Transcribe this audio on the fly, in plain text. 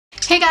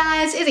Hey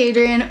guys, it's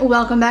Adrian.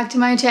 Welcome back to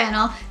my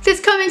channel. This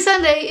coming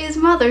Sunday is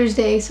Mother's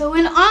Day, so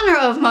in honor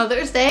of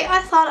Mother's Day,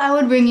 I thought I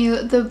would bring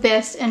you the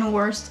best and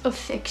worst of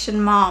fiction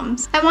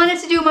moms. I wanted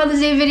to do a Mother's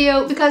Day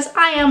video because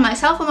I am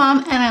myself a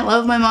mom and I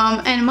love my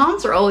mom, and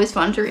moms are always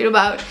fun to read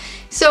about.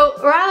 So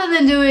rather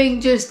than doing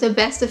just the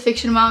best of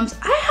fiction moms,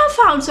 I have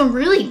found some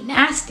really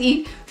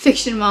nasty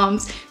fiction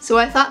moms. So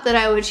I thought that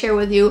I would share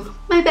with you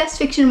my best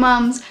fiction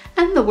moms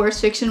and the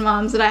worst fiction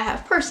moms that I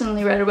have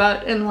personally read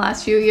about in the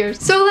last few years.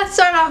 So let's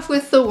start off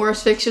with the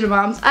worst fiction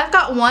moms. I've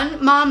got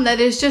one mom that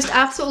is just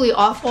absolutely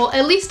awful,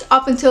 at least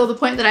up until the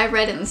point that I've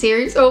read in the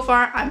series so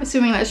far. I'm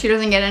assuming that she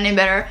doesn't get any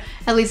better.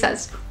 At least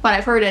that's what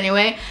I've heard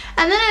anyway.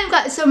 And then I've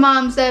got some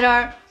moms that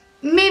are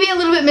maybe a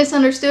little bit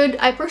misunderstood.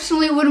 I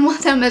personally wouldn't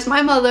want them as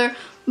my mother,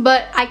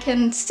 but I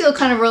can still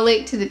kind of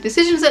relate to the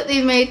decisions that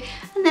they've made.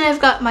 And then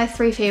I've got my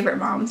three favorite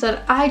moms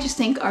that I just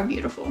think are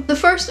beautiful. The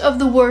first of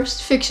the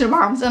worst fiction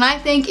moms, and I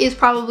think is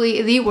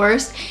probably the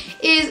worst,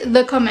 is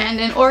the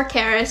Commandant or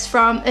Karis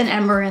from An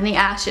Ember in the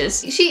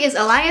Ashes. She is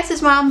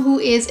Elias's mom, who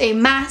is a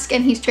mask,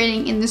 and he's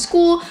training in the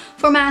school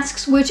for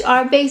masks, which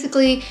are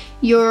basically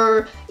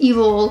your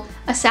evil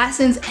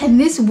assassins, and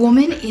this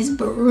woman is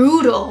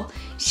brutal.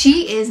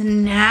 She is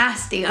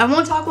nasty. I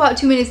won't talk about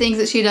too many things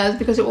that she does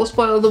because it will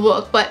spoil the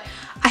book, but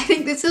I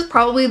think this is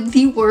probably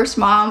the worst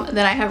mom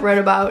that I have read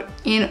about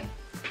in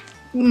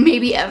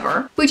maybe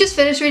ever. We just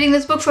finished reading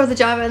this book for the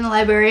Java and the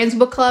Librarians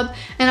book club,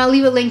 and I'll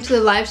leave a link to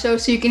the live show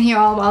so you can hear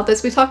all about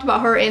this. We talked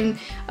about her in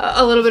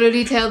a little bit of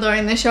detail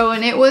during the show,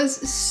 and it was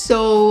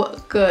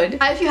so good.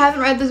 If you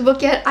haven't read this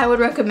book yet, I would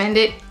recommend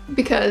it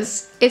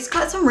because it's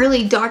got some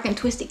really dark and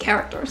twisty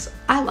characters.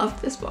 I loved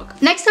this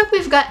book. Next up,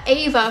 we've got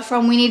Ava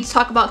from We Need to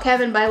Talk About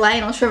Kevin by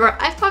Lionel Shriver.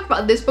 I've talked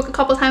about this book a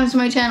couple times on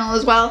my channel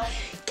as well.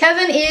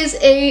 Kevin is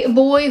a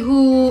boy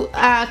who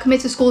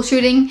commits a school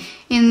shooting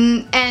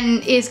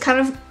and is kind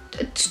of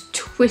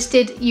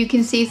twisted, you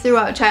can see,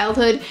 throughout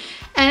childhood.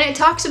 And it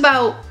talks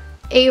about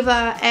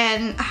Ava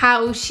and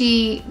how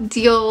she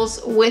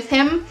deals with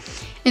him.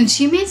 And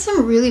she made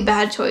some really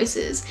bad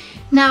choices.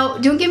 Now,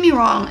 don't get me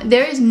wrong,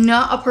 there is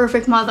not a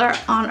perfect mother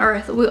on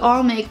earth. We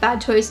all make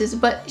bad choices,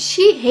 but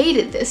she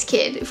hated this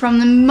kid from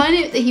the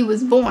minute that he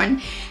was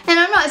born. And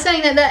I'm not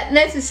saying that that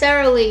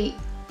necessarily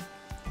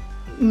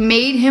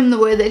made him the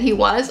way that he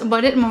was,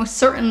 but it most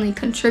certainly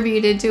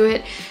contributed to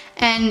it.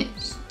 And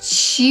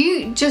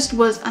she just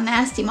was a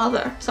nasty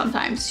mother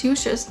sometimes. She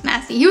was just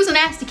nasty. He was a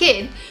nasty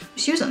kid,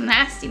 but she was a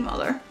nasty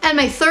mother. And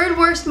my third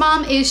worst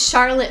mom is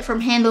Charlotte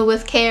from Handle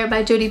with Care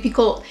by Jodi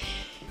Picoult.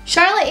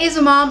 Charlotte is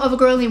a mom of a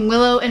girl named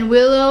Willow, and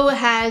Willow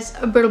has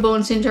a brittle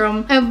bone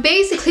syndrome. And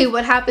basically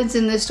what happens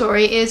in this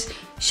story is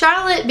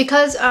Charlotte,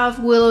 because of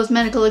Willow's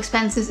medical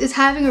expenses, is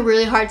having a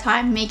really hard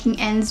time making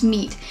ends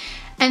meet.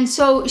 And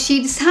so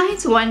she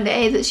decides one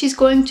day that she's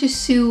going to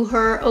sue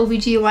her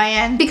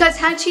OBGYN because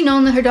had she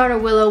known that her daughter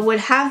Willow would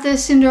have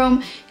this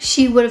syndrome,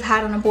 she would have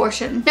had an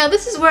abortion. Now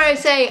this is where I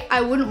say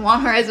I wouldn't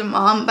want her as a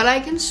mom, but I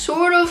can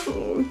sort of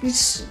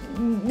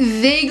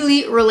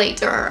vaguely relate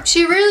to her.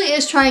 She really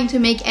is trying to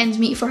make ends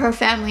meet for her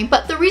family,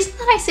 but the reason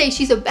that I say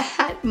she's a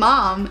bad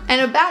mom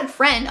and a bad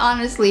friend,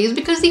 honestly, is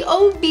because the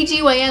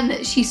OBGYN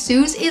that she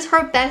sues is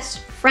her best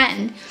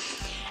friend.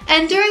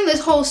 And during this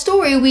whole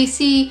story we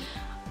see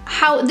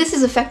how this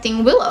is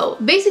affecting Willow.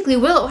 Basically,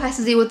 Willow has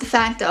to deal with the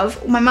fact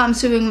of my mom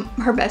suing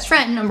her best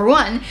friend, number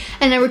one,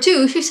 and number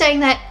two, she's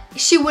saying that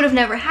she would have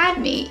never had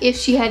me if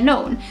she had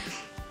known.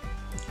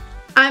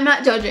 I'm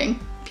not judging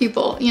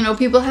people. You know,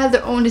 people have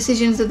their own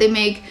decisions that they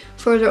make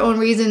for their own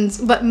reasons,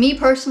 but me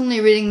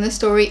personally reading this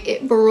story,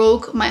 it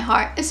broke my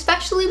heart,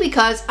 especially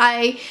because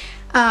I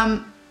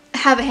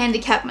have a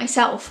handicap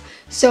myself.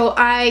 So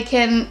I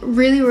can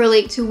really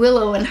relate to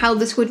Willow and how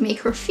this would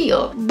make her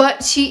feel.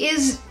 But she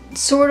is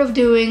sort of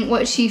doing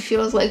what she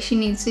feels like she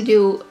needs to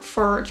do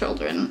for her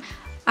children,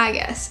 I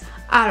guess.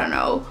 I don't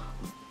know.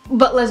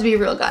 But let's be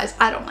real, guys,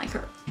 I don't like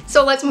her.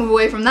 So let's move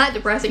away from that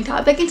depressing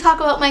topic and talk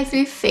about my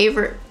three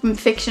favorite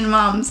fiction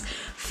moms.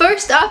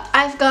 First up,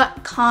 I've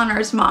got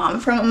Connor's mom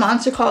from A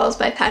Monster Calls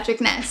by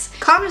Patrick Ness.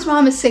 Connor's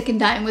mom is sick and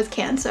dying with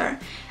cancer.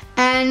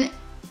 And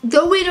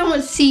though we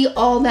don't see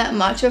all that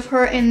much of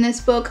her in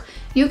this book,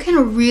 you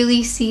can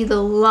really see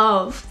the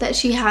love that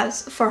she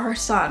has for her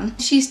son.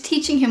 She's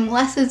teaching him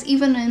lessons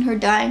even in her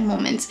dying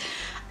moments.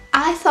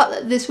 I thought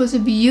that this was a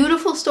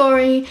beautiful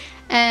story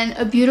and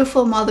a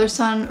beautiful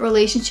mother-son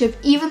relationship,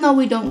 even though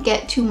we don't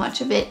get too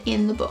much of it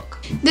in the book.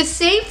 The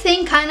same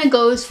thing kind of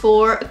goes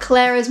for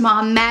Clara's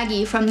mom,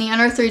 Maggie, from the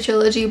Unearthly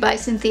trilogy by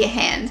Cynthia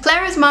Hand.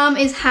 Clara's mom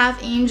is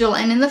half angel,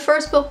 and in the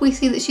first book we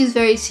see that she's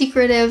very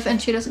secretive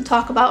and she doesn't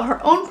talk about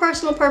her own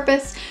personal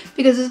purpose,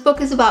 because this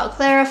book is about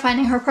Clara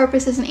finding her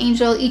purpose as an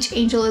angel. Each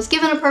angel is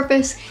given a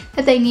purpose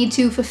that they need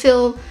to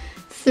fulfill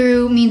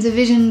through means of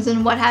visions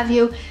and what have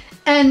you.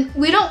 And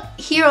we don't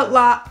hear a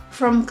lot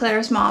from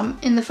Clara's mom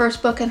in the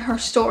first book and her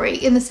story.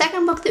 In the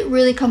second book, that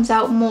really comes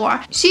out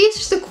more. She's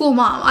just a cool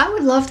mom. I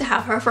would love to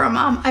have her for a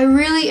mom. I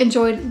really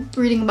enjoyed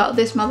reading about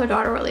this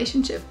mother-daughter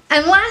relationship.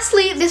 And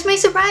lastly, this may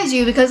surprise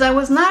you because I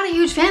was not a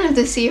huge fan of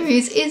this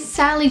series, is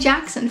Sally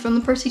Jackson from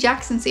the Percy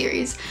Jackson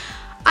series.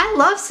 I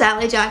love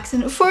Sally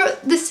Jackson for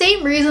the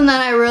same reason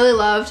that I really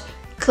loved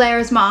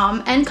Claire's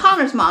mom and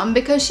Connor's mom,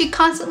 because she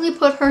constantly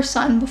put her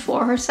son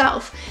before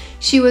herself.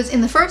 She was in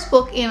the first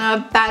book in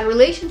a bad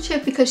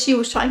relationship because she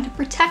was trying to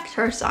protect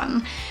her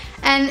son.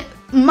 And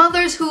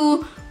mothers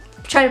who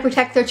try to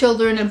protect their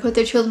children and put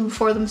their children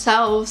before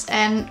themselves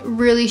and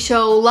really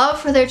show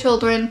love for their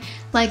children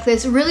like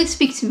this really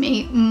speak to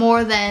me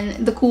more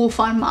than the cool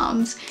fun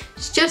moms.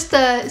 It's just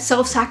the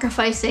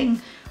self-sacrificing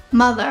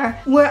mother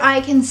where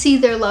I can see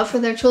their love for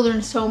their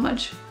children so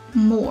much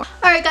more.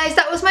 Alright guys,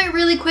 that was my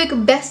really quick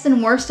best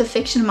and worst of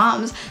fiction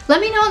moms. Let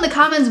me know in the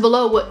comments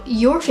below what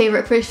your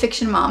favorite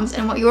fiction moms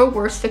and what your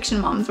worst fiction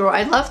moms were.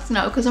 I'd love to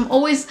know because I'm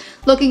always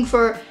looking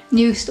for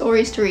new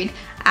stories to read,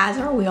 as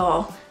are we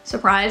all.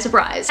 Surprise,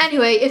 surprise.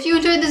 Anyway, if you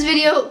enjoyed this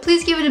video,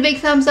 please give it a big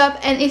thumbs up,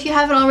 and if you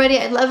haven't already,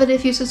 I'd love it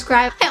if you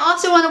subscribe. I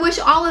also want to wish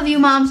all of you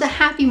moms a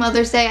happy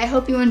Mother's Day. I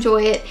hope you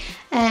enjoy it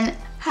and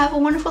have a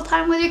wonderful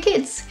time with your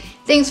kids.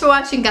 Thanks for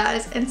watching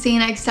guys, and see you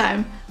next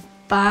time.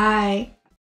 Bye.